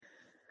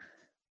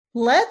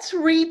Let's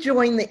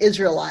rejoin the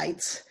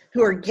Israelites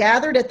who are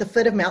gathered at the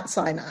foot of Mount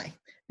Sinai.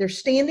 They're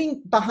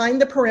standing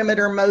behind the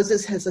perimeter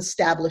Moses has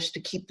established to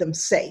keep them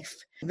safe.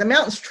 The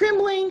mountain's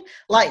trembling,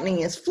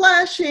 lightning is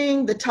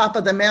flashing, the top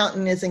of the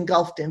mountain is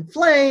engulfed in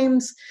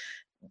flames.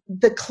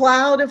 The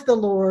cloud of the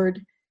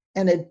Lord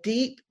and a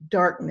deep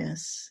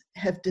darkness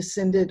have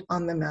descended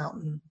on the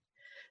mountain.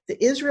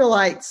 The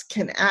Israelites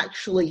can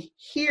actually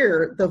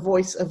hear the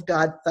voice of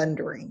God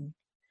thundering,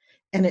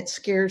 and it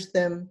scares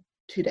them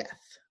to death.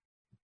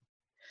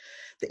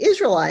 The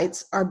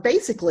Israelites are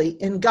basically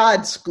in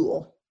God's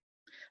school,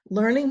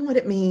 learning what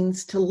it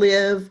means to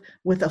live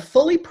with a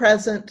fully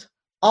present,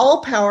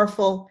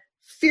 all-powerful,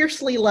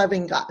 fiercely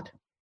loving God.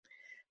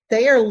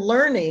 They are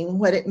learning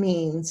what it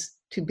means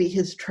to be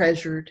his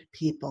treasured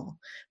people.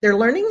 They're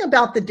learning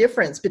about the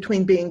difference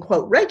between being,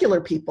 quote,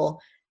 regular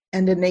people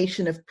and a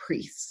nation of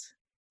priests.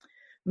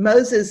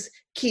 Moses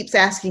keeps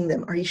asking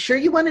them, are you sure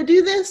you want to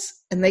do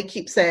this? And they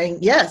keep saying,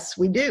 yes,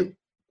 we do.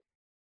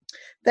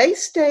 They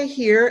stay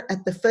here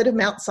at the foot of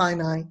Mount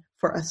Sinai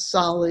for a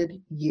solid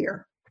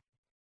year.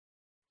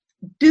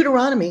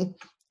 Deuteronomy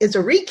is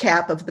a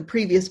recap of the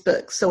previous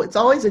books, so it's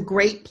always a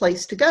great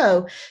place to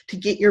go to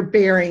get your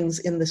bearings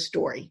in the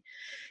story.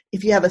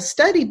 If you have a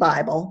study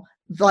Bible,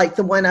 like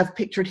the one I've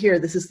pictured here,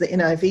 this is the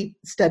NIV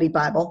study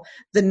Bible,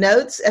 the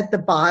notes at the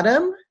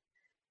bottom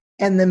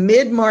and the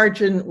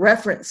mid-margin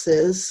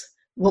references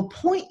will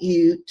point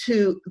you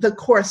to the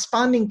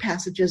corresponding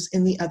passages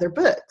in the other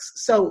books.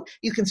 So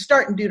you can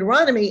start in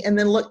Deuteronomy and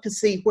then look to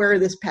see where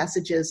this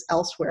passage is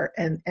elsewhere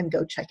and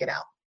go check it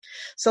out.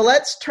 So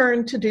let's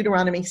turn to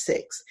Deuteronomy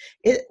 6.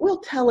 It will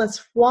tell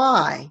us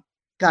why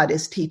God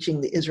is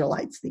teaching the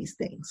Israelites these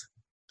things.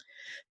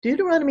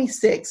 Deuteronomy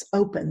 6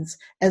 opens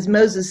as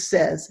Moses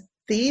says,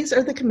 these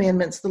are the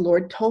commandments the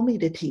Lord told me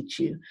to teach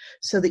you,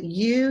 so that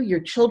you,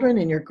 your children,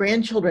 and your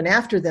grandchildren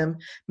after them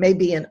may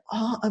be in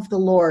awe of the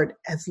Lord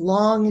as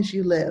long as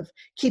you live,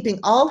 keeping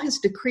all his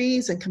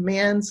decrees and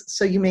commands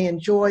so you may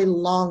enjoy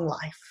long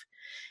life.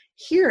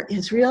 Hear,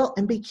 Israel,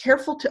 and be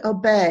careful to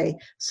obey,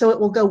 so it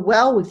will go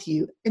well with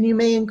you, and you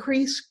may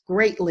increase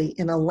greatly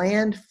in a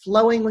land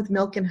flowing with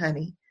milk and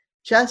honey,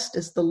 just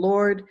as the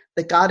Lord,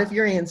 the God of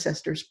your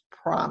ancestors,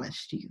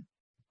 promised you.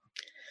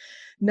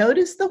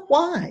 Notice the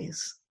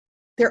whys.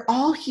 They're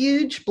all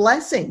huge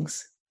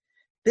blessings.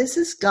 This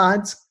is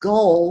God's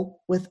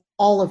goal with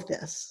all of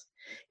this.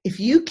 If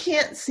you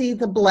can't see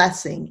the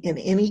blessing in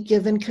any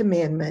given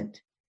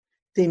commandment,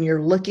 then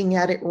you're looking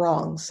at it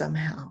wrong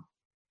somehow.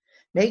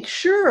 Make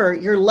sure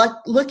you're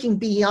looking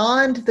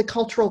beyond the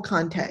cultural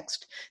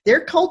context.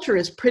 Their culture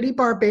is pretty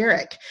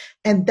barbaric,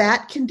 and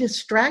that can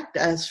distract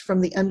us from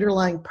the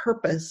underlying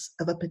purpose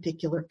of a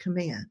particular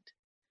command.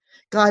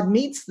 God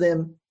meets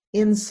them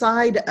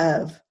inside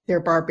of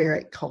their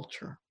barbaric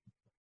culture.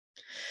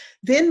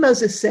 Then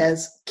Moses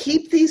says,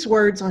 keep these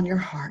words on your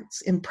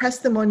hearts, impress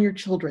them on your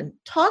children,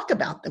 talk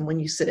about them when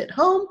you sit at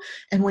home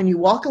and when you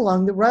walk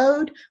along the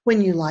road, when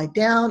you lie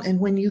down and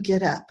when you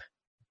get up.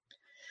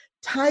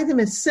 Tie them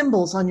as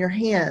symbols on your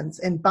hands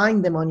and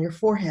bind them on your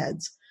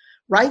foreheads.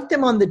 Write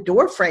them on the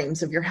door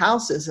frames of your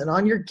houses and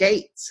on your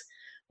gates.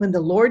 When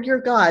the Lord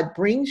your God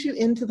brings you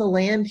into the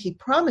land he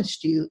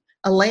promised you,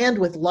 a land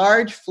with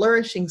large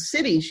flourishing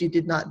cities you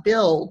did not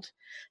build,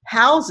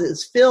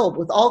 houses filled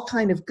with all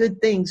kind of good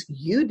things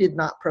you did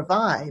not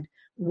provide,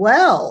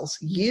 wells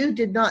you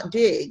did not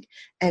dig,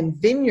 and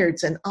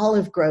vineyards and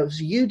olive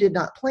groves you did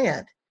not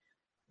plant.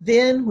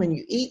 Then when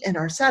you eat and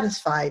are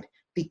satisfied,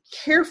 be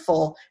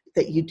careful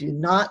that you do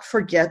not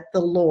forget the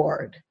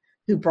Lord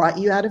who brought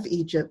you out of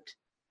Egypt,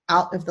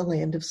 out of the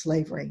land of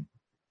slavery.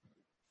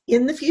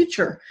 In the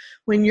future,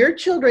 when your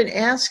children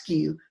ask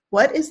you,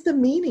 what is the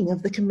meaning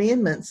of the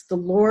commandments the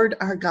Lord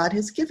our God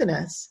has given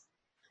us?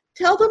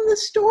 Tell them the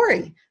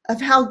story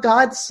of how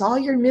God saw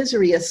your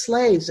misery as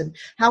slaves and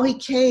how he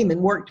came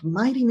and worked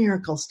mighty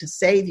miracles to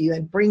save you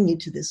and bring you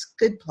to this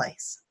good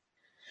place.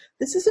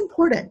 This is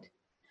important.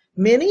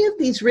 Many of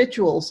these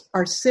rituals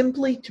are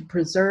simply to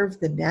preserve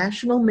the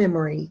national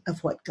memory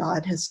of what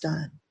God has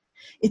done.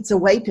 It's a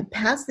way to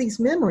pass these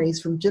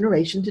memories from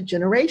generation to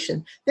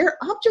generation. They're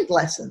object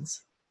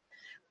lessons.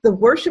 The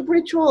worship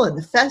ritual and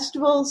the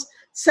festivals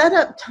set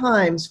up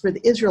times for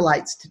the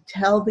Israelites to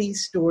tell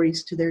these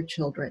stories to their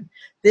children.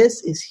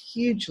 This is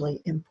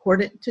hugely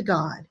important to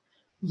God.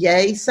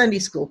 Yay, Sunday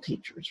school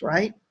teachers,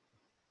 right?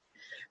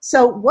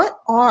 So what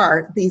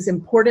are these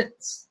important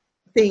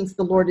things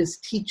the Lord is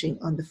teaching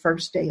on the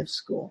first day of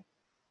school?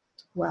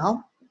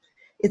 Well,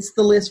 it's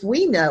the list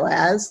we know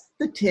as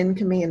the 10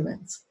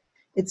 Commandments.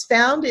 It's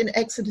found in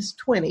Exodus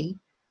 20,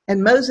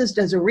 and Moses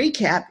does a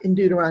recap in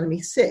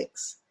Deuteronomy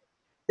 6.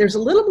 There's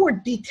a little more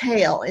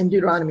detail in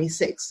Deuteronomy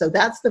 6, so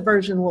that's the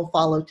version we'll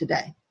follow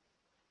today.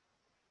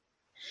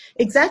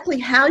 Exactly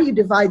how you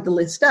divide the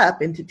list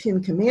up into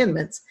 10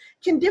 commandments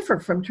can differ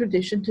from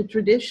tradition to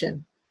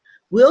tradition.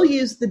 We'll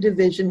use the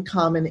division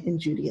common in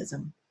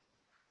Judaism.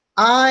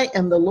 I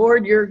am the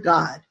Lord your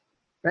God.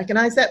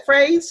 Recognize that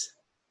phrase?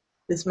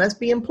 This must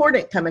be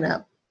important coming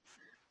up.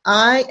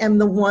 I am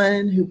the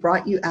one who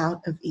brought you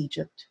out of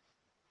Egypt.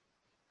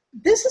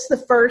 This is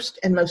the first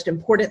and most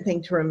important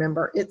thing to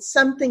remember. It's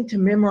something to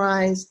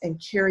memorize and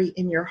carry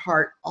in your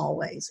heart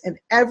always. And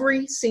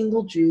every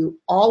single Jew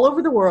all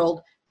over the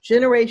world,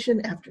 generation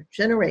after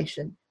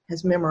generation,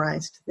 has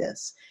memorized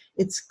this.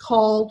 It's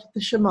called the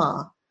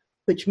Shema,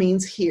 which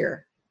means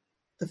hear,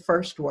 the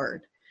first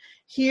word.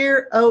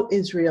 Hear, O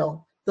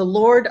Israel, the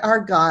Lord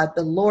our God,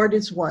 the Lord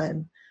is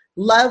one.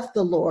 Love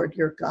the Lord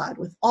your God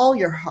with all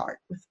your heart,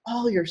 with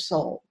all your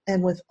soul,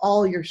 and with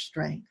all your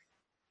strength.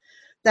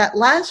 That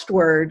last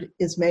word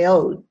is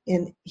meod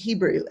in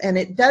Hebrew, and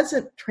it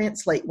doesn't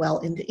translate well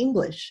into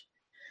English.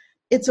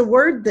 It's a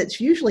word that's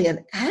usually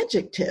an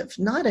adjective,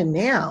 not a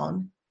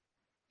noun.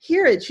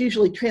 Here it's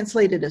usually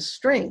translated as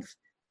strength,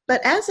 but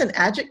as an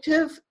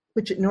adjective,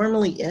 which it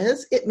normally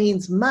is, it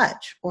means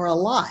much or a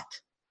lot.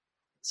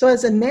 So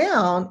as a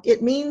noun,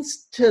 it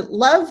means to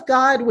love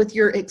God with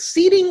your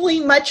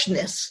exceedingly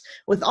muchness,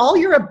 with all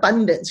your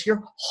abundance,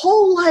 your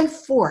whole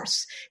life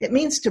force. It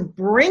means to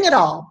bring it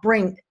all,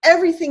 bring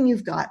everything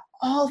you've got,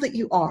 all that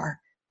you are,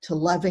 to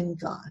loving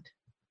God.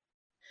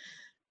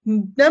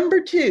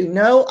 Number 2,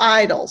 no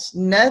idols,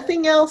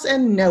 nothing else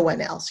and no one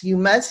else. You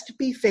must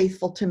be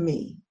faithful to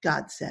me,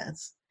 God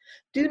says.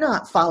 Do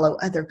not follow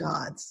other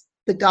gods,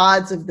 the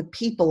gods of the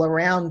people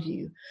around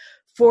you.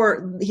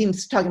 For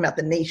he's talking about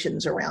the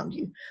nations around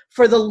you.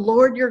 For the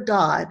Lord your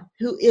God,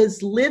 who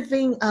is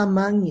living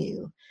among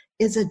you,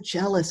 is a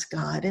jealous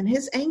God, and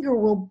his anger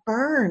will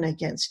burn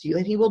against you,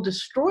 and he will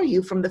destroy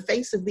you from the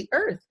face of the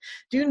earth.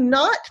 Do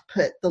not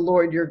put the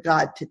Lord your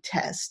God to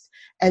test,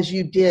 as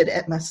you did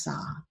at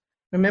Massah.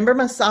 Remember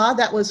Massah?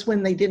 That was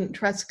when they didn't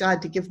trust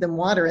God to give them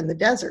water in the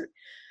desert.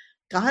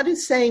 God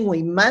is saying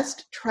we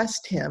must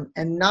trust him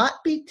and not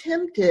be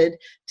tempted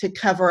to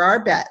cover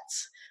our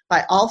bets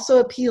by also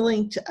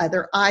appealing to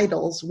other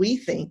idols we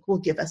think will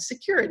give us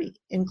security,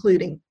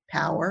 including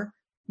power,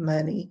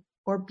 money,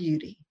 or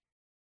beauty.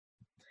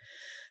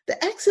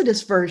 The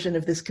Exodus version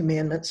of this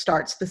commandment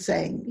starts the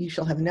saying, you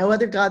shall have no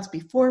other gods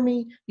before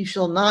me. You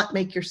shall not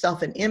make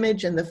yourself an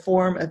image in the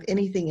form of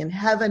anything in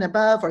heaven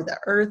above or the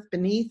earth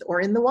beneath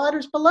or in the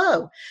waters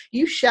below.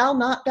 You shall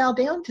not bow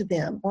down to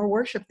them or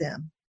worship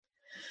them.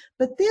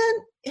 But then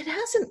it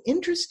has an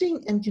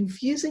interesting and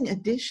confusing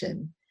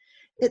addition.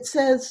 It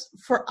says,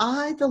 for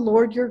I, the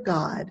Lord your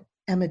God,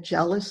 am a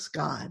jealous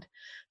God,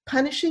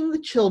 punishing the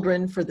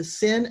children for the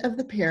sin of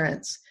the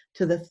parents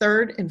to the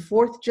 3rd and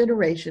 4th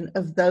generation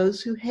of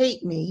those who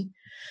hate me,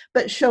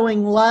 but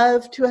showing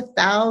love to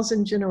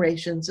 1,000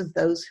 generations of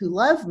those who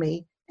love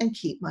me and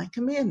keep my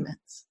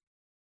commandments.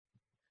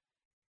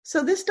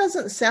 So this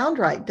doesn't sound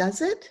right,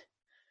 does it?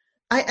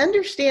 I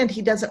understand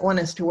he doesn't want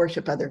us to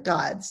worship other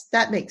gods.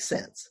 That makes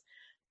sense.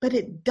 But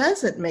it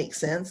doesn't make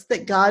sense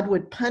that God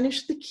would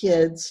punish the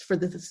kids for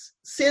the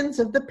sins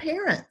of the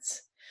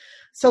parents.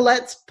 So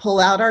let's pull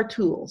out our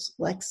tools.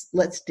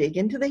 Let's dig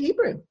into the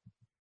Hebrew.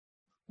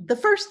 The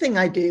first thing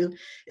I do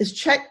is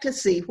check to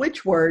see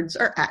which words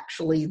are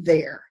actually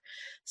there.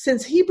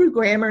 Since Hebrew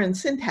grammar and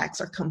syntax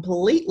are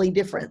completely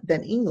different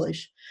than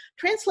English,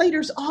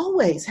 translators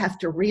always have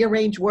to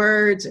rearrange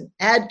words and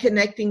add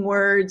connecting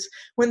words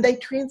when they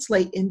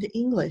translate into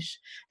English.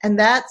 And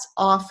that's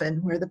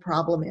often where the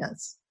problem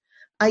is.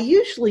 I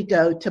usually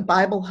go to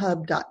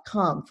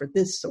BibleHub.com for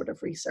this sort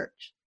of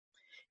research.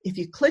 If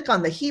you click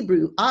on the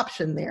Hebrew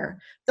option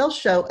there, they'll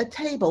show a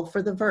table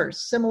for the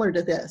verse similar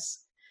to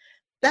this.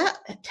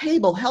 That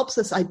table helps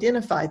us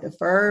identify the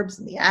verbs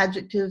and the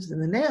adjectives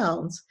and the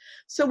nouns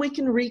so we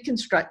can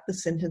reconstruct the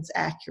sentence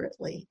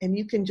accurately. And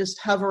you can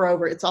just hover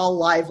over, it's all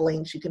live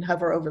links. You can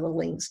hover over the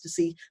links to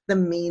see the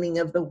meaning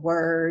of the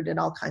word and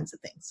all kinds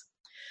of things.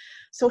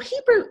 So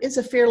Hebrew is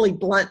a fairly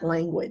blunt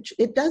language.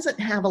 It doesn't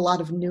have a lot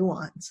of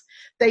nuance.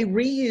 They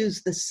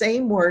reuse the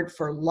same word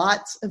for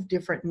lots of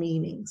different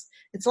meanings.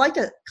 It's like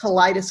a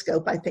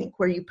kaleidoscope, I think,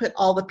 where you put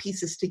all the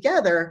pieces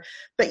together,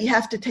 but you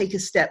have to take a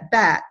step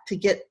back to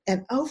get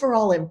an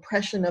overall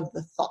impression of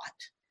the thought.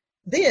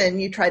 Then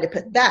you try to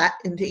put that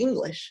into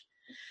English.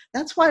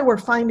 That's why we're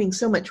finding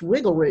so much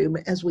wiggle room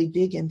as we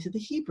dig into the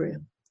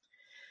Hebrew.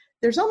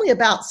 There's only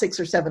about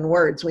 6 or 7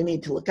 words we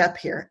need to look up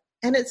here.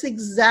 And it's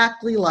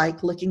exactly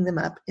like looking them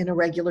up in a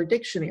regular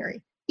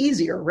dictionary.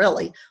 Easier,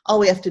 really. All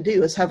we have to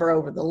do is hover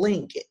over the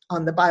link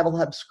on the Bible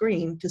Hub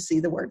screen to see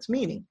the word's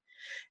meaning.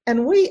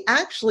 And we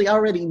actually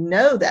already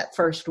know that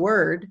first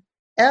word.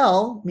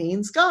 El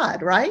means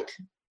God, right?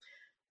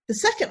 The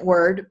second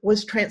word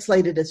was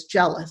translated as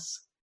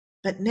jealous.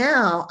 But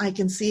now I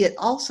can see it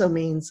also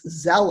means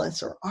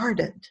zealous or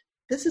ardent.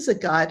 This is a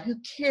God who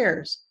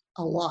cares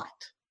a lot.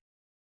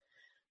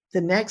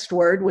 The next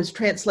word was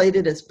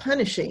translated as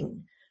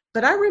punishing.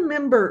 But I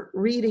remember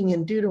reading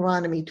in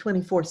Deuteronomy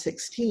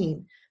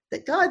 24:16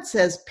 that God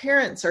says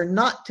parents are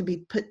not to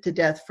be put to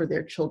death for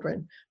their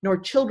children, nor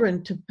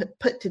children to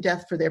put to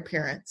death for their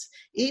parents.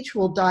 Each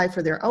will die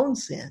for their own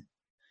sin.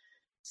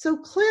 So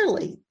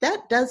clearly,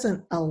 that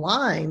doesn't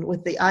align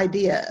with the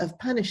idea of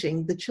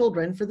punishing the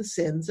children for the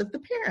sins of the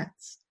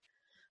parents.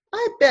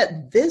 I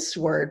bet this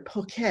word,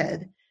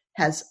 poked,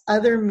 has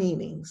other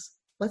meanings.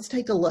 Let's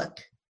take a look.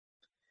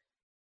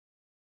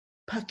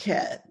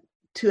 Poked.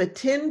 to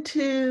attend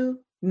to,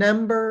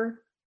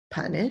 number,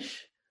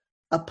 punish,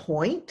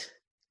 appoint,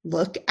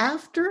 look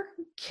after,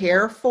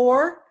 care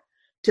for,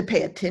 to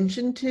pay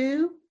attention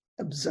to,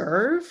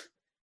 observe,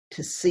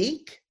 to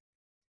seek,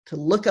 to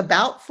look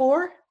about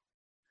for.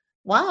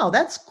 Wow,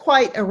 that's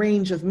quite a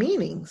range of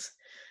meanings.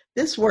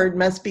 This word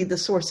must be the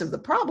source of the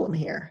problem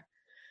here.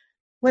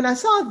 When I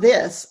saw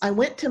this, I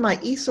went to my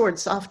eSword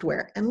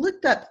software and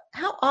looked up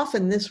how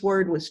often this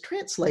word was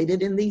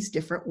translated in these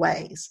different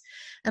ways.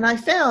 And I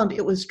found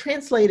it was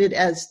translated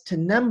as to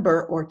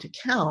number or to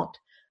count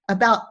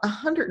about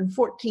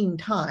 114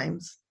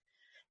 times,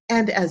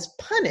 and as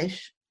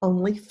punish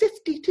only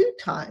 52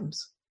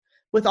 times,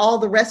 with all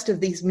the rest of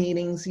these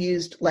meanings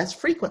used less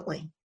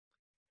frequently.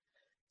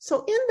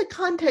 So in the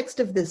context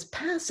of this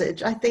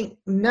passage, I think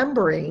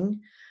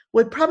numbering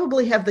would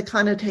probably have the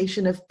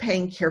connotation of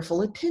paying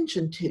careful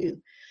attention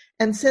to.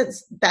 And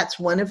since that's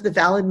one of the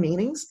valid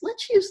meanings,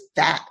 let's use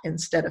that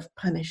instead of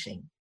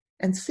punishing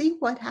and see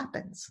what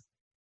happens.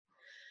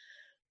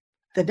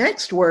 The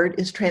next word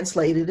is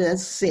translated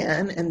as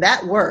sin, and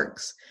that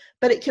works,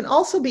 but it can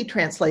also be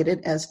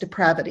translated as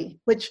depravity,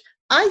 which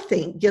I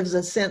think gives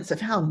a sense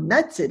of how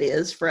nuts it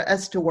is for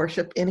us to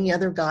worship any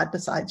other God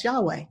besides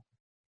Yahweh.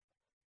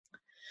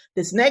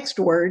 This next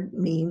word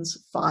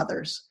means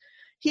fathers.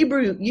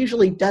 Hebrew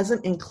usually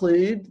doesn't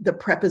include the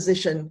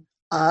preposition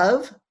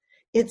of.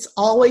 It's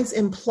always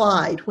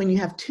implied when you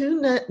have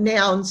two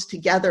nouns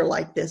together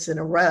like this in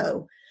a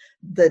row,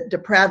 the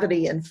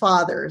depravity and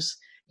fathers,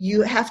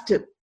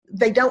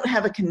 they don't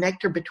have a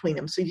connector between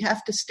them. So you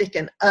have to stick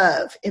an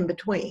of in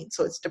between.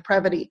 So it's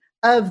depravity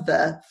of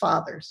the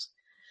fathers.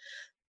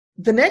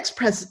 The next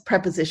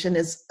preposition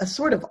is a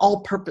sort of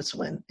all-purpose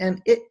one,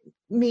 and it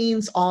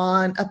means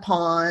on,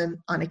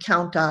 upon, on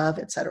account of,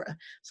 etc.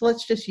 So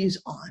let's just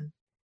use on.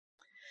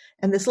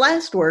 And this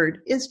last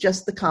word is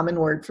just the common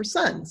word for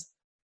sons.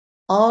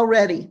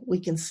 Already we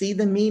can see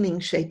the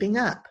meaning shaping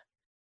up.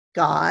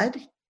 God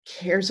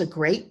cares a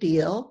great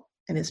deal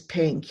and is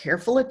paying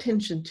careful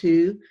attention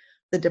to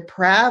the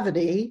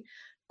depravity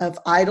of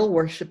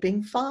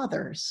idol-worshiping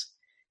fathers.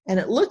 And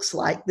it looks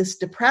like this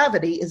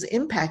depravity is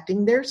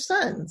impacting their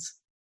sons.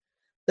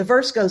 The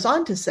verse goes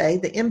on to say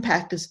the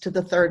impact is to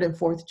the third and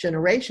fourth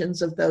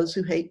generations of those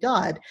who hate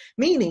God,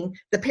 meaning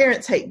the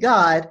parents hate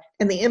God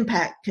and the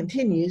impact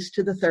continues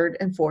to the third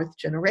and fourth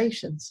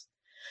generations.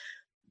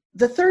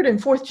 The third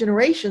and fourth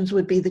generations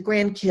would be the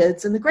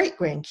grandkids and the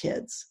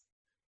great-grandkids.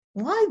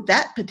 Why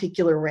that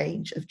particular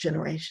range of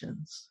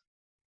generations?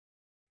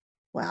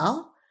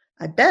 Well,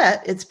 I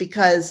bet it's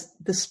because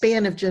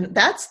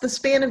that's the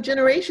span of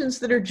generations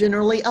that are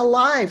generally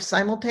alive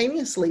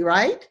simultaneously,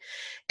 right?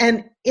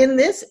 And in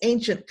this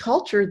ancient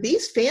culture,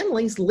 these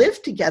families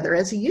live together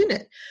as a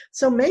unit.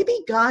 So maybe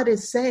God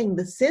is saying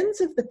the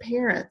sins of the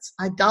parents,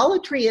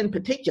 idolatry in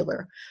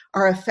particular,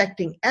 are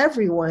affecting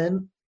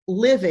everyone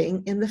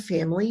living in the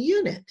family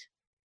unit.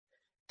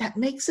 That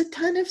makes a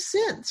ton of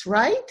sense,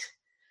 right?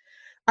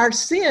 Our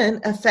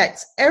sin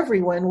affects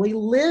everyone we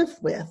live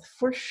with,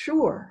 for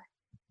sure.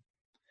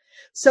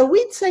 So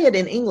we'd say it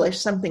in English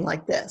something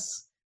like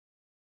this.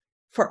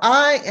 For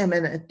I am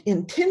an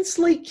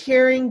intensely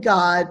caring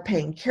God,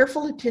 paying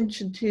careful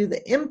attention to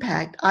the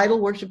impact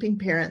idol-worshiping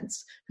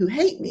parents who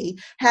hate me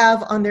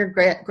have on their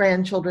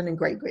grandchildren and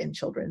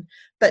great-grandchildren,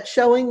 but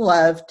showing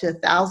love to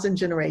 1,000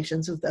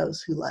 generations of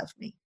those who love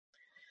me.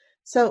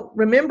 So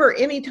remember,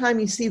 anytime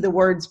you see the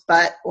words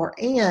but or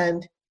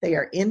and, they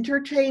are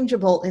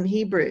interchangeable in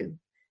Hebrew,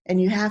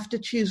 and you have to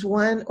choose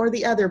one or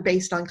the other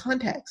based on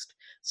context.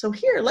 So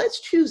here,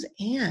 let's choose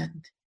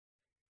and.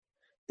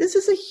 This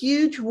is a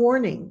huge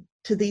warning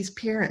to these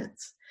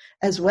parents,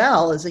 as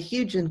well as a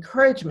huge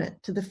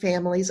encouragement to the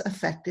families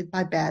affected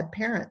by bad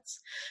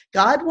parents.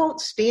 God won't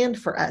stand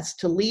for us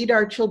to lead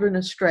our children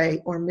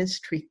astray or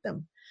mistreat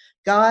them.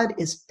 God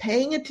is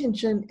paying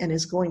attention and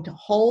is going to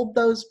hold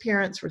those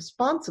parents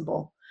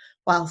responsible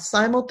while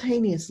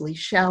simultaneously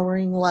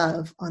showering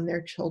love on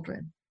their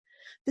children.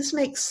 This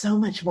makes so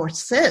much more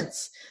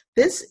sense.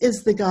 This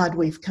is the God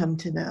we've come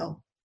to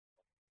know.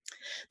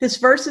 This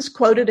verse is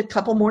quoted a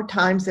couple more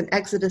times in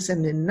Exodus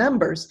and in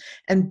Numbers,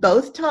 and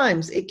both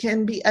times it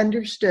can be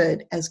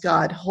understood as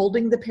God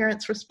holding the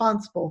parents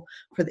responsible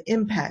for the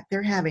impact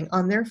they're having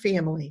on their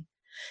family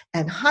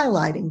and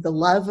highlighting the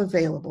love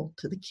available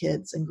to the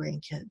kids and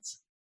grandkids.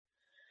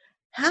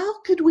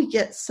 How could we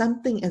get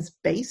something as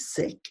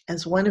basic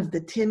as one of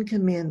the 10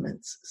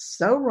 Commandments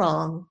so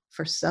wrong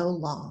for so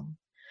long?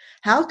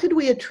 How could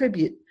we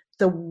attribute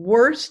the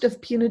worst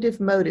of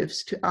punitive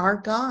motives to our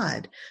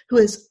God, who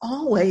is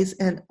always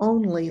and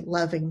only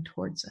loving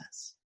towards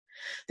us?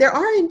 There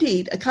are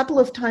indeed a couple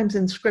of times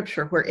in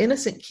Scripture where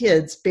innocent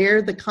kids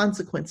bear the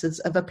consequences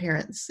of a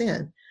parent's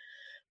sin,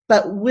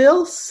 but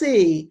we'll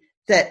see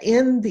that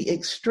in the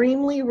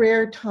extremely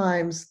rare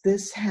times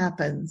this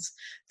happens,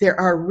 there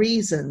are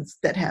reasons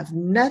that have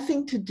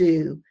nothing to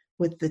do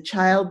with the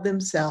child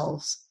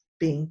themselves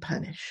being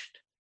punished.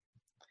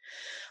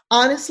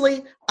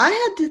 Honestly, I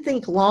had to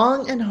think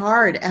long and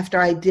hard after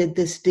I did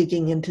this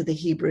digging into the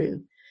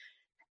Hebrew.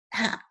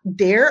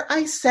 Dare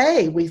I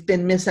say we've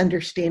been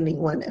misunderstanding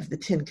one of the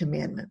 10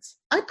 Commandments?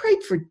 I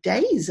prayed for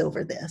days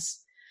over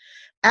this.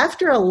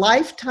 After a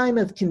lifetime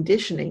of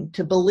conditioning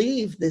to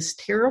believe this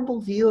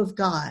terrible view of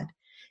God,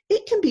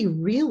 it can be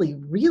really,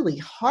 really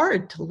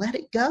hard to let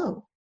it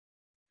go.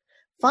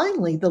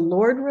 Finally, the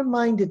Lord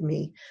reminded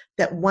me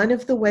that one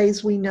of the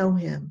ways we know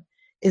him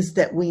is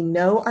that we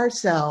know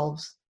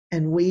ourselves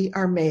and we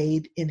are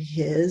made in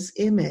his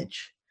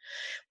image.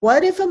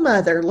 What if a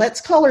mother,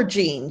 let's call her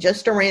Jean,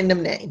 just a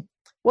random name.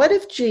 What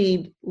if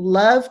Jean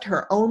loved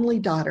her only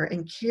daughter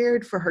and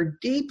cared for her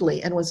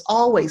deeply and was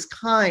always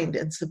kind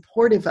and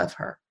supportive of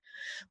her?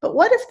 But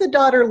what if the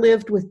daughter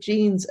lived with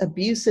Jean's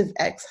abusive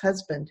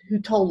ex-husband who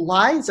told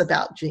lies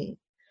about Jean?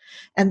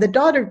 And the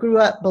daughter grew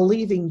up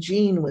believing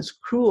Jean was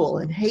cruel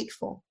and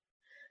hateful.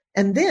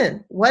 And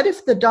then, what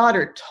if the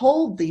daughter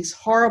told these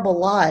horrible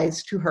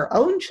lies to her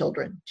own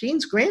children,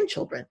 Jean's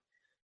grandchildren?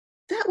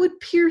 That would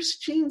pierce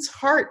Jean's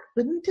heart,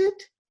 wouldn't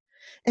it?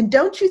 And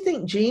don't you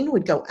think Jean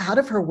would go out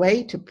of her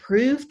way to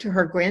prove to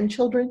her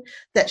grandchildren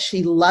that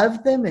she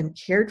loved them and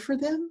cared for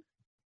them?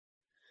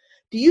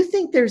 Do you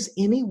think there's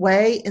any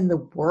way in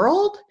the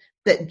world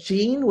that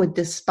Jean would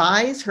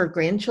despise her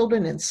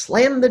grandchildren and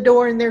slam the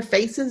door in their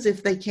faces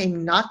if they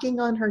came knocking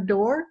on her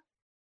door?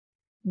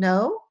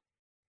 No?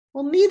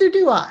 Well, neither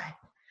do I.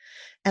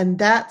 And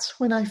that's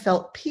when I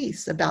felt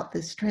peace about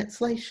this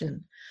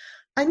translation.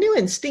 I knew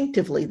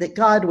instinctively that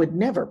God would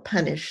never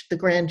punish the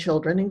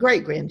grandchildren and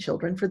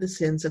great-grandchildren for the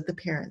sins of the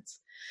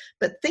parents.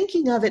 But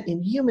thinking of it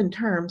in human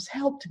terms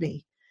helped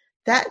me.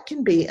 That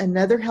can be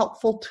another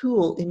helpful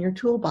tool in your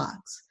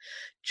toolbox.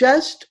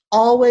 Just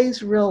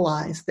always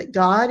realize that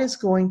God is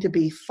going to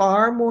be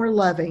far more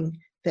loving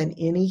than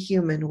any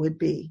human would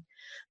be.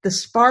 The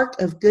spark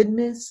of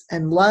goodness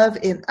and love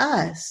in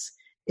us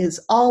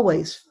is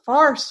always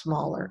far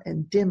smaller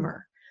and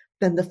dimmer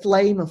than the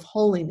flame of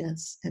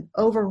holiness and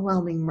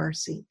overwhelming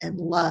mercy and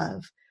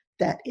love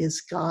that is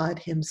God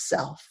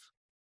himself.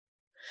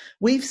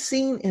 We've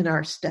seen in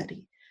our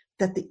study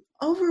that the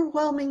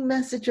overwhelming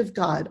message of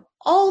God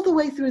all the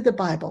way through the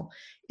Bible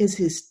is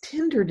his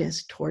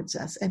tenderness towards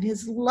us and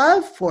his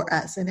love for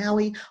us and how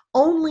he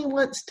only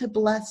wants to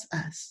bless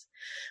us.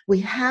 We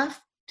have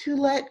to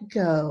let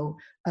go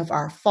of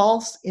our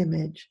false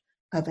image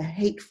of a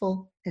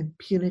hateful and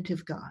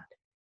punitive God.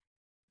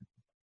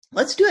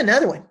 Let's do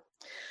another one.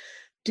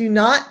 Do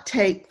not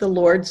take the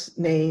Lord's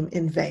name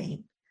in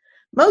vain.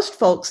 Most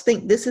folks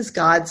think this is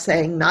God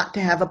saying not to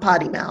have a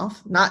potty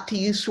mouth, not to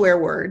use swear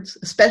words,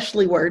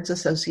 especially words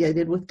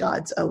associated with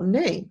God's own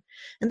name.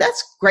 And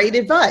that's great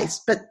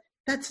advice, but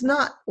that's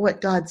not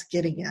what God's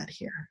getting at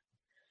here.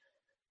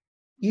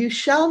 You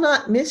shall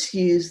not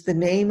misuse the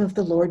name of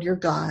the Lord your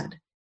God,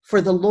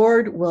 for the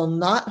Lord will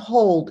not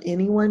hold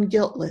anyone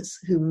guiltless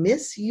who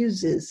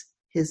misuses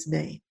his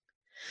name.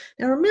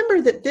 Now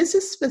remember that this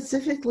is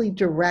specifically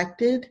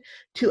directed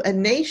to a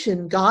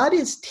nation God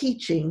is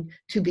teaching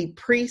to be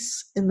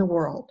priests in the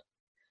world.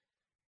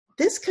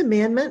 This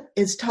commandment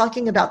is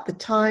talking about the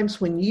times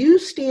when you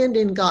stand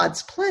in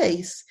God's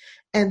place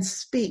and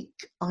speak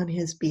on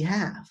his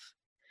behalf.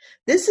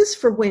 This is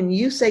for when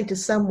you say to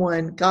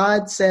someone,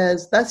 God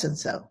says thus and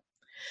so.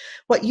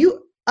 What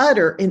you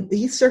utter in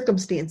these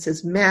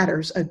circumstances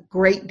matters a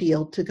great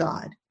deal to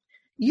God.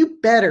 You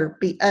better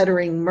be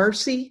uttering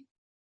mercy,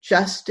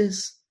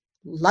 justice,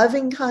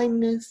 loving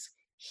kindness,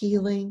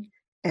 healing,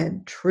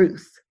 and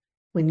truth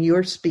when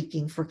you're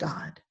speaking for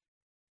God.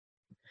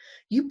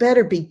 You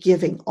better be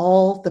giving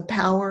all the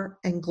power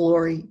and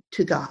glory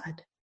to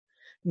God,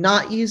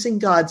 not using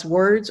God's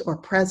words or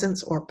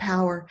presence or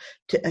power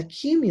to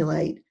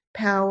accumulate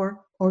power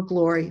or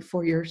glory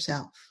for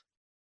yourself.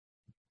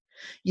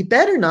 You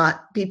better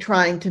not be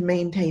trying to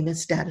maintain a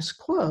status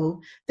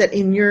quo that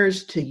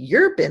inures to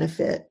your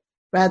benefit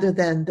rather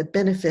than the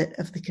benefit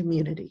of the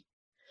community.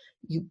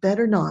 You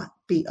better not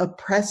be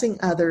oppressing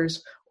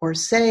others or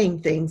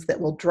saying things that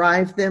will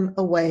drive them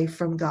away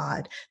from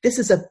God. This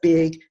is a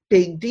big,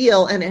 big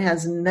deal, and it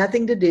has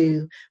nothing to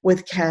do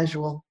with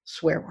casual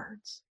swear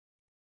words.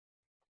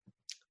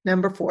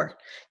 Number 4,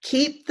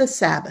 keep the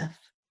Sabbath,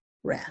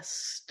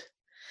 rest.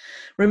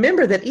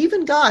 Remember that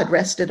even God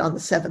rested on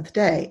the seventh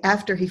day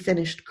after he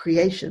finished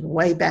creation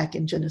way back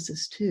in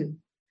Genesis 2.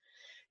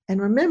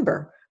 And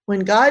remember,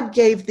 when God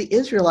gave the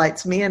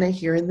Israelites manna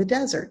here in the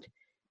desert,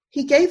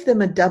 he gave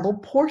them a double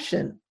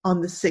portion on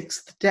the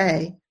sixth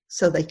day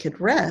so they could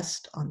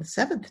rest on the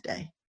seventh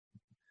day.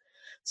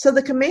 So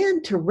the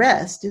command to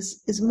rest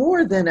is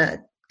more than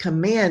a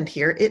command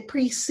here. It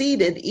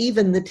preceded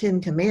even the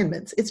 10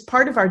 Commandments. It's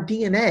part of our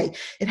DNA.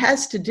 It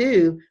has to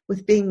do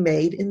with being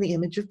made in the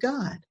image of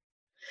God.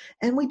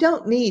 And we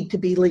don't need to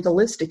be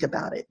legalistic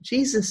about it.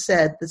 Jesus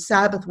said the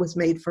Sabbath was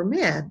made for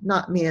man,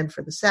 not man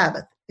for the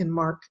Sabbath, in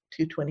Mark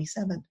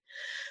 2:27.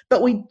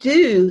 But we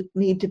do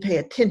need to pay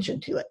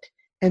attention to it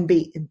and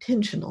be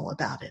intentional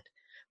about it.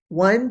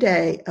 One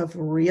day of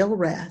real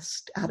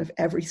rest out of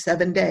every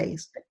 7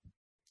 days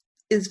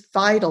is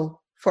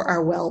vital for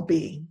our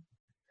well-being.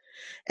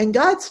 And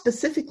God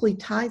specifically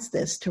ties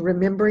this to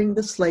remembering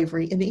the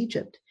slavery in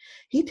Egypt.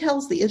 He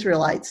tells the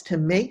Israelites to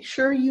make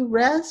sure you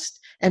rest,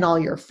 and all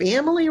your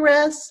family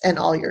rests, and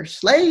all your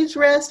slaves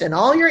rest, and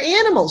all your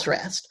animals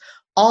rest.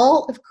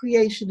 All of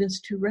creation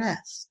is to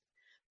rest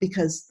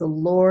because the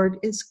Lord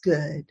is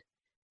good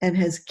and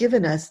has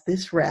given us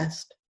this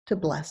rest to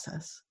bless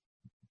us.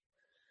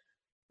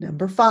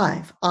 Number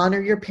 5,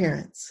 honor your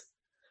parents.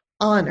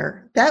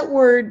 Honor, that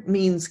word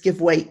means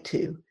give weight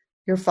to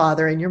your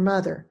father and your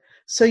mother,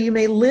 so you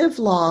may live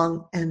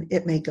long and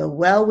it may go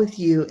well with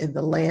you in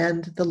the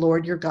land the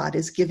Lord your God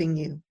is giving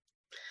you.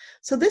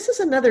 So this is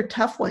another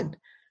tough one.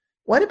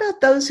 What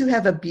about those who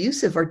have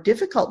abusive or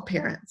difficult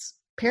parents,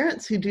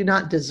 parents who do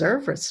not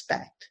deserve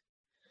respect?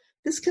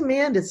 This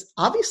command is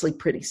obviously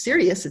pretty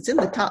serious. It's in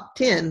the top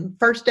 10,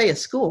 first day of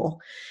school,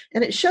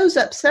 and it shows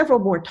up several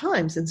more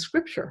times in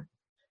Scripture.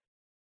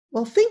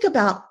 Well, think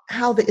about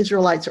how the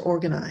Israelites are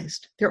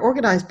organized. They're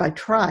organized by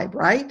tribe,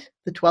 right?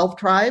 The 12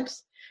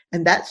 tribes.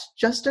 And that's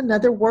just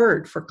another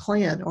word for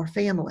clan or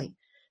family.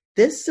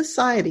 This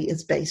society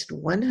is based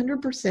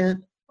 100%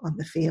 on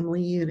the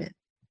family unit.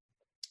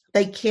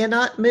 They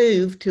cannot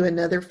move to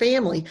another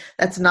family.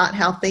 That's not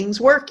how things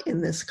work in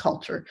this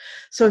culture.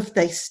 So if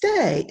they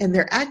stay and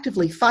they're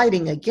actively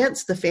fighting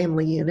against the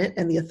family unit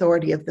and the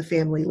authority of the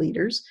family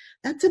leaders,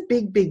 that's a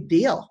big, big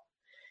deal.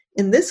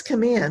 In this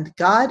command,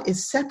 God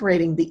is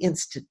separating the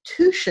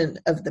institution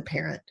of the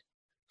parent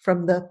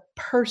from the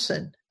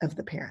person of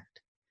the parent.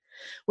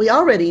 We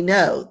already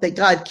know that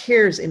God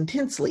cares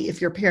intensely if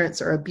your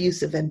parents are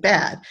abusive and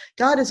bad.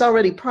 God has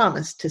already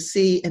promised to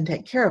see and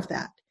take care of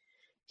that.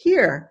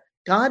 Here,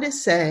 God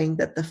is saying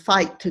that the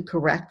fight to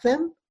correct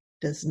them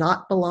does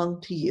not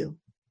belong to you.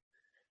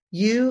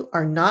 You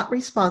are not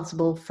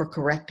responsible for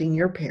correcting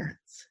your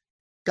parents.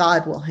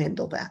 God will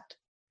handle that.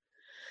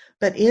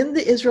 But in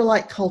the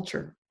Israelite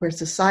culture, where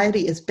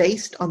society is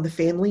based on the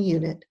family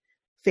unit,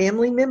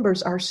 family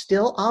members are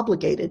still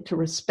obligated to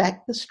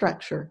respect the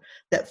structure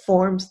that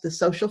forms the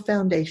social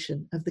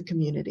foundation of the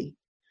community.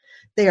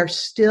 They are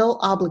still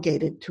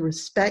obligated to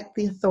respect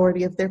the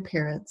authority of their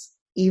parents,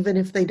 even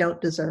if they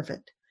don't deserve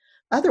it.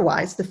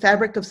 Otherwise, the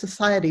fabric of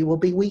society will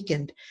be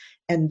weakened,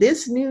 and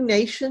this new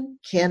nation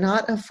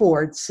cannot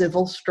afford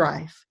civil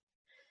strife.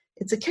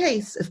 It's a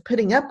case of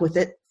putting up with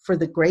it for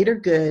the greater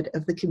good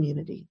of the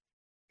community.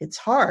 It's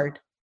hard,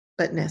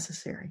 but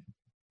necessary.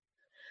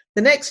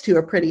 The next two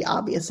are pretty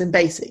obvious and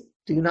basic.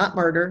 Do not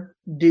murder.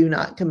 Do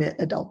not commit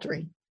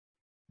adultery.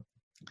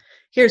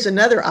 Here's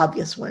another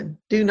obvious one.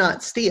 Do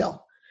not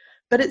steal.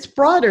 But it's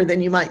broader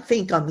than you might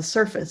think on the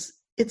surface.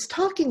 It's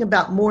talking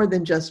about more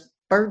than just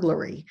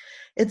burglary.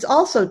 It's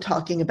also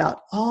talking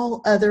about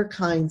all other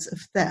kinds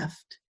of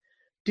theft.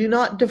 Do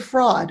not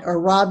defraud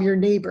or rob your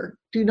neighbor.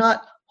 Do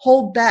not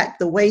hold back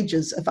the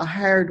wages of a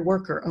hired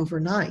worker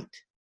overnight.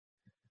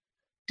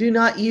 Do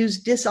not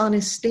use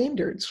dishonest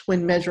standards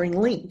when measuring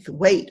length,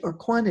 weight, or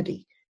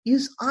quantity.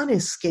 Use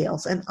honest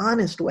scales and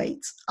honest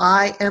weights.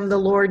 I am the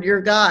Lord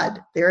your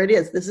God. There it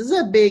is. This is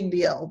a big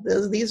deal.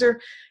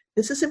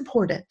 This is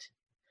important.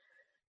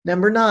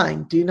 Number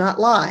 9, do not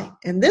lie.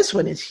 And this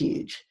one is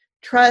huge.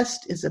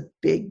 Trust is a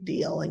big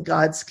deal in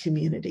God's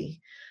community.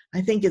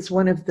 I think it's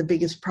one of the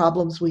biggest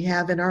problems we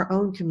have in our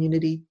own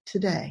community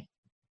today.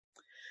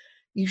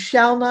 You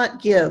shall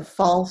not give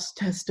false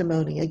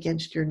testimony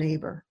against your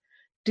neighbor.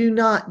 Do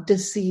not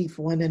deceive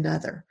one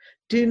another.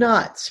 Do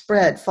not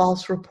spread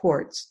false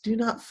reports. Do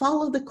not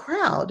follow the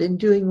crowd in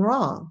doing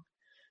wrong.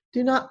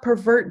 Do not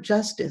pervert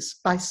justice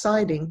by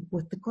siding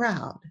with the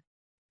crowd.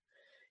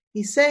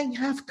 He's saying,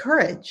 have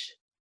courage.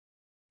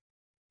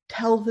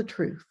 Tell the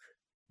truth.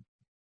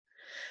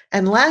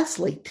 And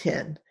lastly,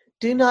 10,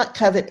 do not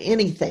covet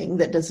anything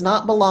that does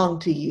not belong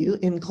to you,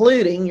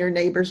 including your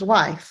neighbor's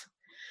wife.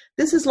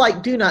 This is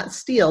like do not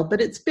steal,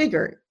 but it's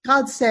bigger.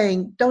 God's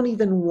saying, don't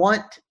even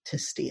want to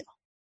steal.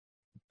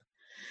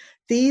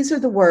 These are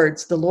the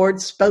words the Lord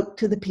spoke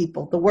to the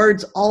people, the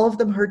words all of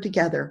them heard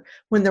together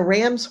when the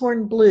ram's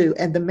horn blew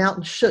and the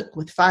mountain shook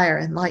with fire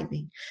and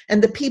lightning.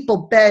 And the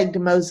people begged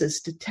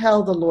Moses to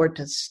tell the Lord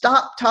to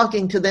stop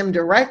talking to them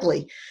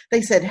directly.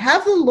 They said,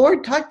 have the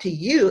Lord talk to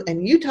you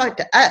and you talk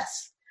to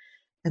us.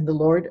 And the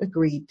Lord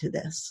agreed to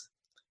this.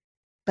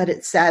 But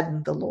it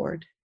saddened the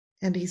Lord.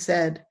 And he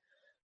said,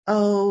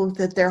 oh,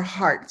 that their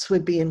hearts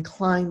would be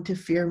inclined to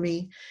fear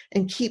me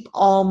and keep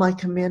all my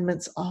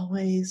commandments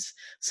always,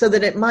 so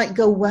that it might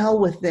go well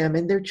with them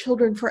and their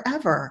children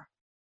forever.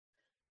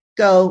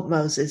 Go,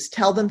 Moses,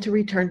 tell them to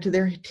return to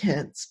their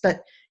tents,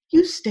 but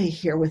you stay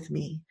here with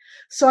me,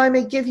 so I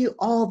may give you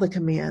all the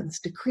commands,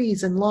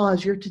 decrees, and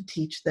laws you're to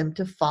teach them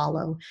to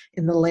follow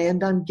in the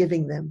land I'm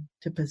giving them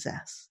to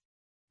possess.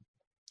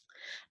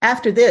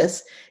 After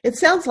this, it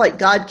sounds like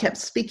God kept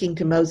speaking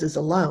to Moses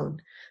alone.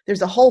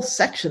 There's a whole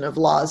section of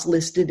laws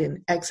listed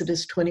in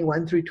Exodus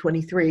 21 through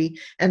 23,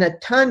 and a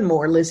ton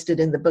more listed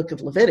in the book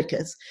of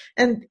Leviticus,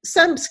 and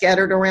some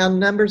scattered around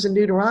Numbers and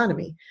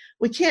Deuteronomy.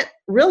 We can't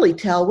really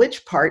tell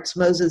which parts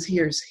Moses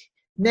hears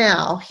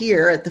now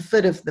here at the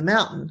foot of the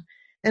mountain,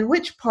 and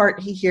which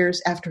part he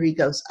hears after he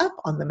goes up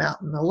on the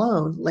mountain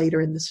alone later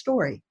in the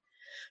story.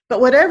 But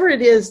whatever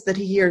it is that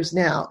he hears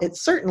now, it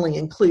certainly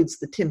includes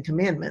the 10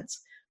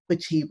 Commandments,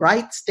 which he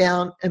writes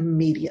down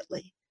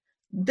immediately.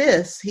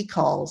 This he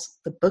calls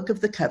the Book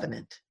of the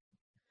Covenant.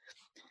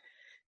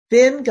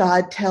 Then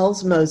God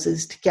tells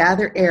Moses to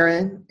gather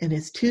Aaron and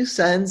his 2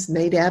 sons,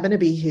 Nadab and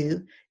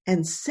Abihu,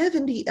 and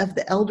 70 of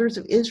the elders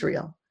of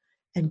Israel,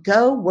 and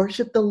go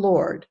worship the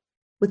Lord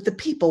with the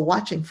people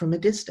watching from a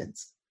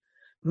distance.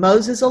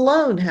 Moses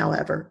alone,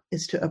 however,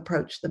 is to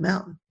approach the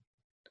mountain.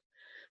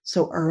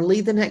 So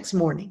early the next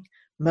morning,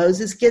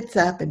 Moses gets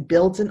up and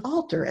builds an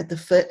altar at the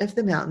foot of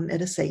the mountain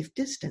at a safe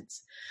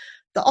distance.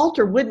 The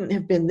altar wouldn't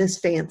have been this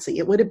fancy.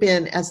 It would have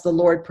been as the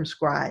Lord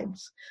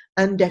prescribes,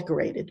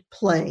 undecorated,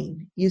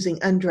 plain, using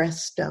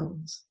undressed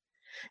stones.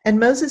 And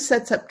Moses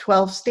sets up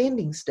 12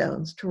 standing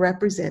stones to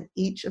represent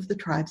each of the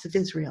tribes of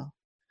Israel.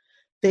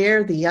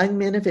 There, the young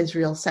men of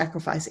Israel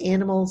sacrifice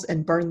animals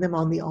and burn them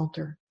on the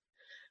altar.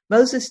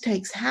 Moses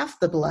takes half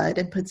the blood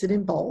and puts it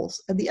in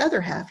bowls, and the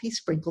other half he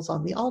sprinkles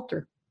on the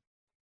altar.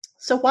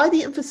 So why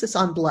the emphasis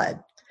on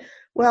blood?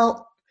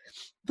 Well,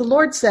 the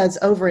Lord says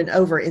over and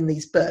over in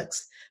these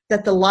books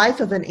that the life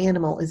of an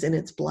animal is in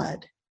its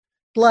blood.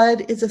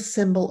 Blood is a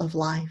symbol of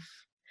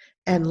life,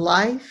 and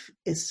life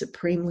is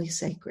supremely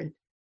sacred.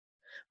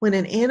 When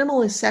an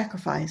animal is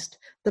sacrificed,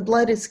 the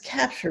blood is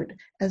captured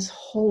as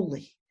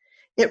holy.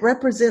 It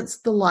represents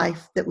the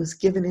life that was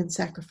given in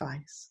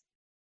sacrifice.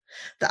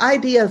 The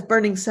idea of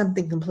burning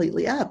something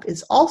completely up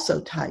is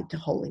also tied to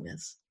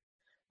holiness.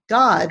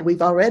 God,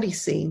 we've already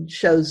seen,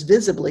 shows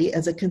visibly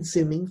as a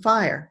consuming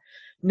fire.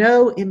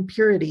 No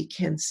impurity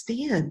can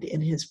stand in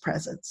his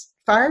presence.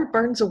 Fire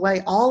burns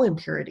away all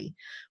impurity.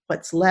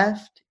 What's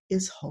left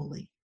is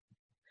holy.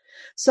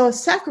 So a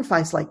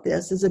sacrifice like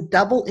this is a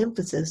double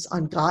emphasis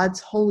on God's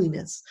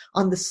holiness,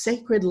 on the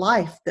sacred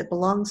life that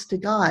belongs to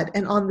God,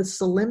 and on the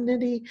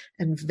solemnity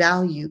and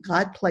value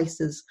God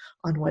places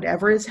on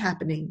whatever is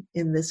happening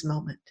in this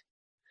moment.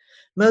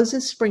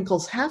 Moses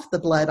sprinkles half the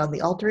blood on the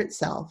altar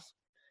itself.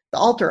 The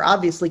altar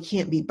obviously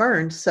can't be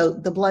burned, so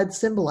the blood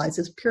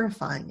symbolizes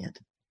purifying it.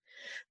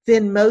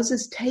 Then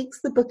Moses takes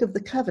the Book of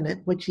the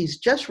Covenant, which he's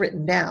just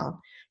written down,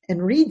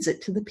 and reads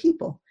it to the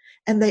people.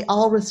 And they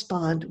all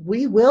respond,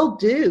 "We will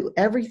do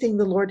everything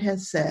the Lord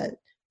has said.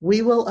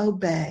 We will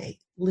obey.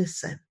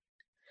 Listen."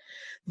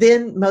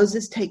 Then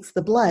Moses takes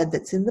the blood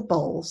that's in the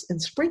bowls and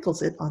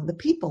sprinkles it on the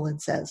people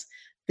and says,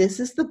 "This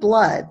is the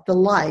blood, the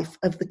life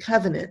of the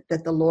covenant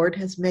that the Lord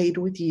has made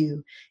with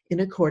you in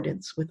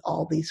accordance with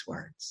all these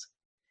words."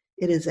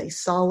 It is a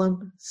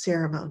solemn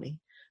ceremony,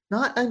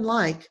 not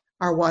unlike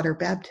our water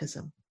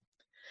baptism.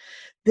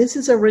 This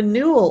is a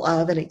renewal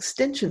of, an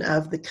extension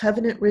of, the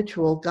covenant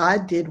ritual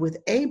God did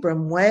with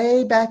Abram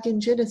way back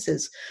in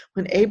Genesis,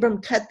 when Abram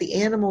cut the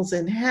animals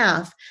in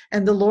half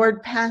and the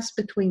Lord passed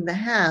between the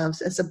halves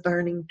as a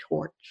burning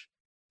torch.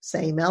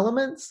 Same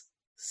elements,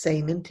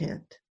 same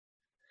intent.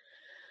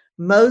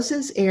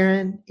 Moses,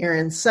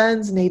 Aaron's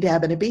sons,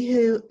 Nadab and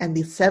Abihu, and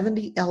the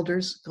 70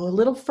 elders go a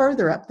little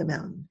further up the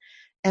mountain,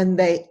 and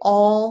they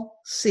all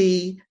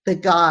see the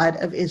God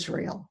of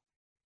Israel.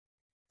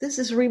 This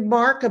is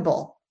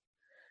remarkable.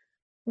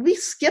 We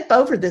skip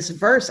over this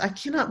verse. I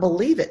cannot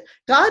believe it.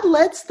 God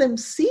lets them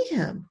see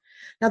him.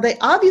 Now, they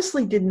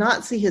obviously did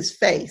not see his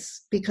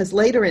face, because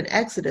later in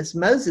Exodus,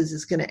 Moses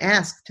is going to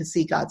ask to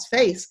see God's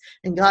face,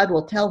 and God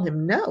will tell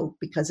him no,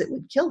 because it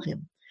would kill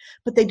him.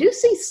 But they do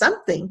see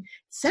something.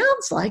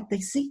 Sounds like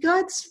they see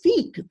God's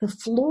feet, the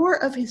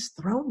floor of his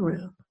throne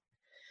room.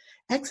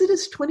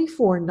 Exodus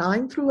 24,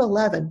 9 through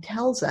 11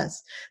 tells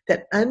us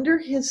that under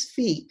his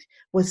feet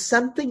was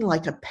something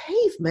like a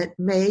pavement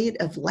made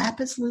of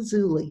lapis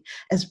lazuli,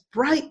 as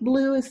bright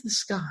blue as the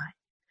sky.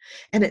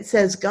 And it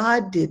says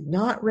God did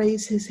not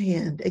raise his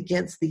hand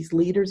against these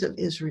leaders of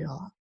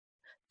Israel.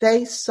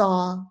 They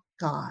saw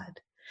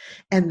God,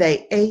 and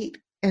they ate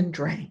and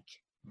drank.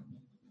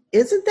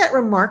 Isn't that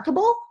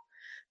remarkable?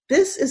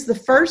 This is the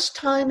first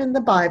time in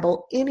the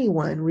Bible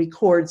anyone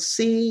records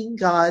seeing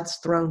God's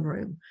throne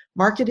room.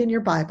 Mark it in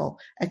your Bible,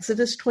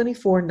 Exodus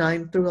 24,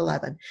 9 through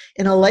 11.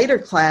 In a later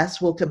class,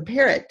 we'll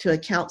compare it to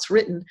accounts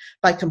written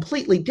by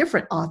completely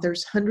different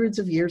authors hundreds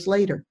of years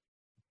later.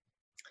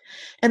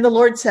 And the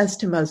Lord says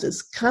to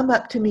Moses, "Come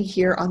up to me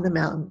here on the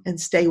mountain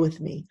and stay with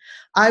me.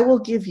 I will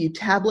give you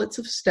tablets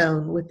of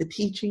stone with the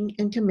teaching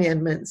and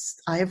commandments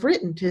I have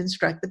written to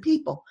instruct the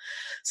people."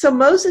 So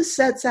Moses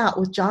sets out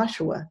with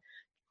Joshua,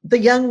 the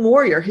young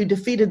warrior who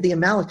defeated the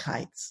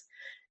Amalekites.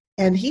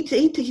 And he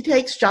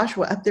takes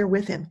Joshua up there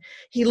with him.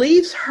 He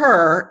leaves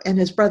Hur and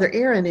his brother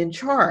Aaron in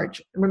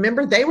charge.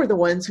 Remember, they were the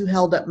ones who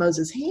held up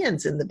Moses'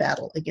 hands in the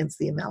battle against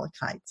the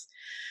Amalekites.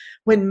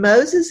 When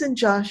Moses and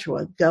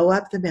Joshua go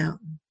up the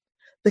mountain,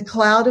 the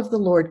cloud of the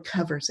Lord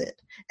covers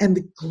it, and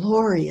the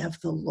glory of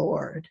the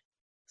Lord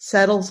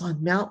settles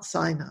on Mount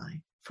Sinai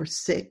for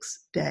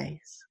 6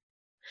 days.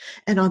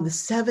 And on the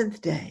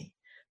 7th day,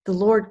 the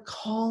Lord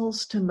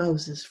calls to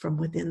Moses from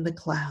within the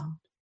cloud.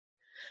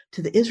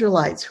 To the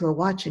Israelites who are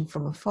watching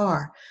from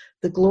afar,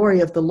 the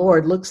glory of the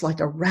Lord looks like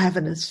a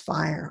ravenous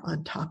fire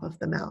on top of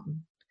the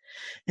mountain.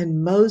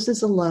 And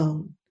Moses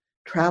alone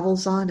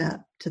travels on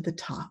up to the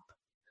top,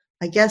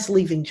 I guess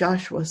leaving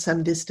Joshua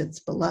some distance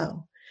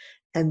below.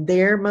 And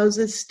there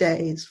Moses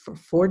stays for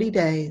 40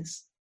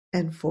 days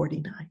and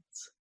 40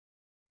 nights.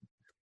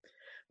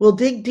 We'll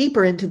dig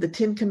deeper into the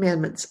 10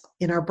 Commandments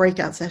in our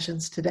breakout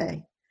sessions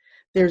today.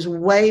 There's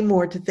way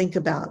more to think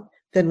about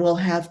than we'll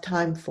have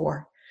time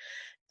for.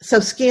 So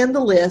scan the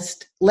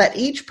list. Let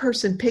each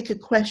person pick a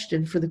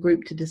question for the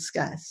group to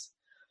discuss.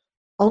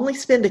 Only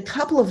spend a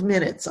couple of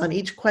minutes on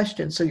each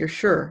question so you're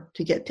sure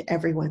to get to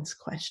everyone's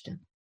question.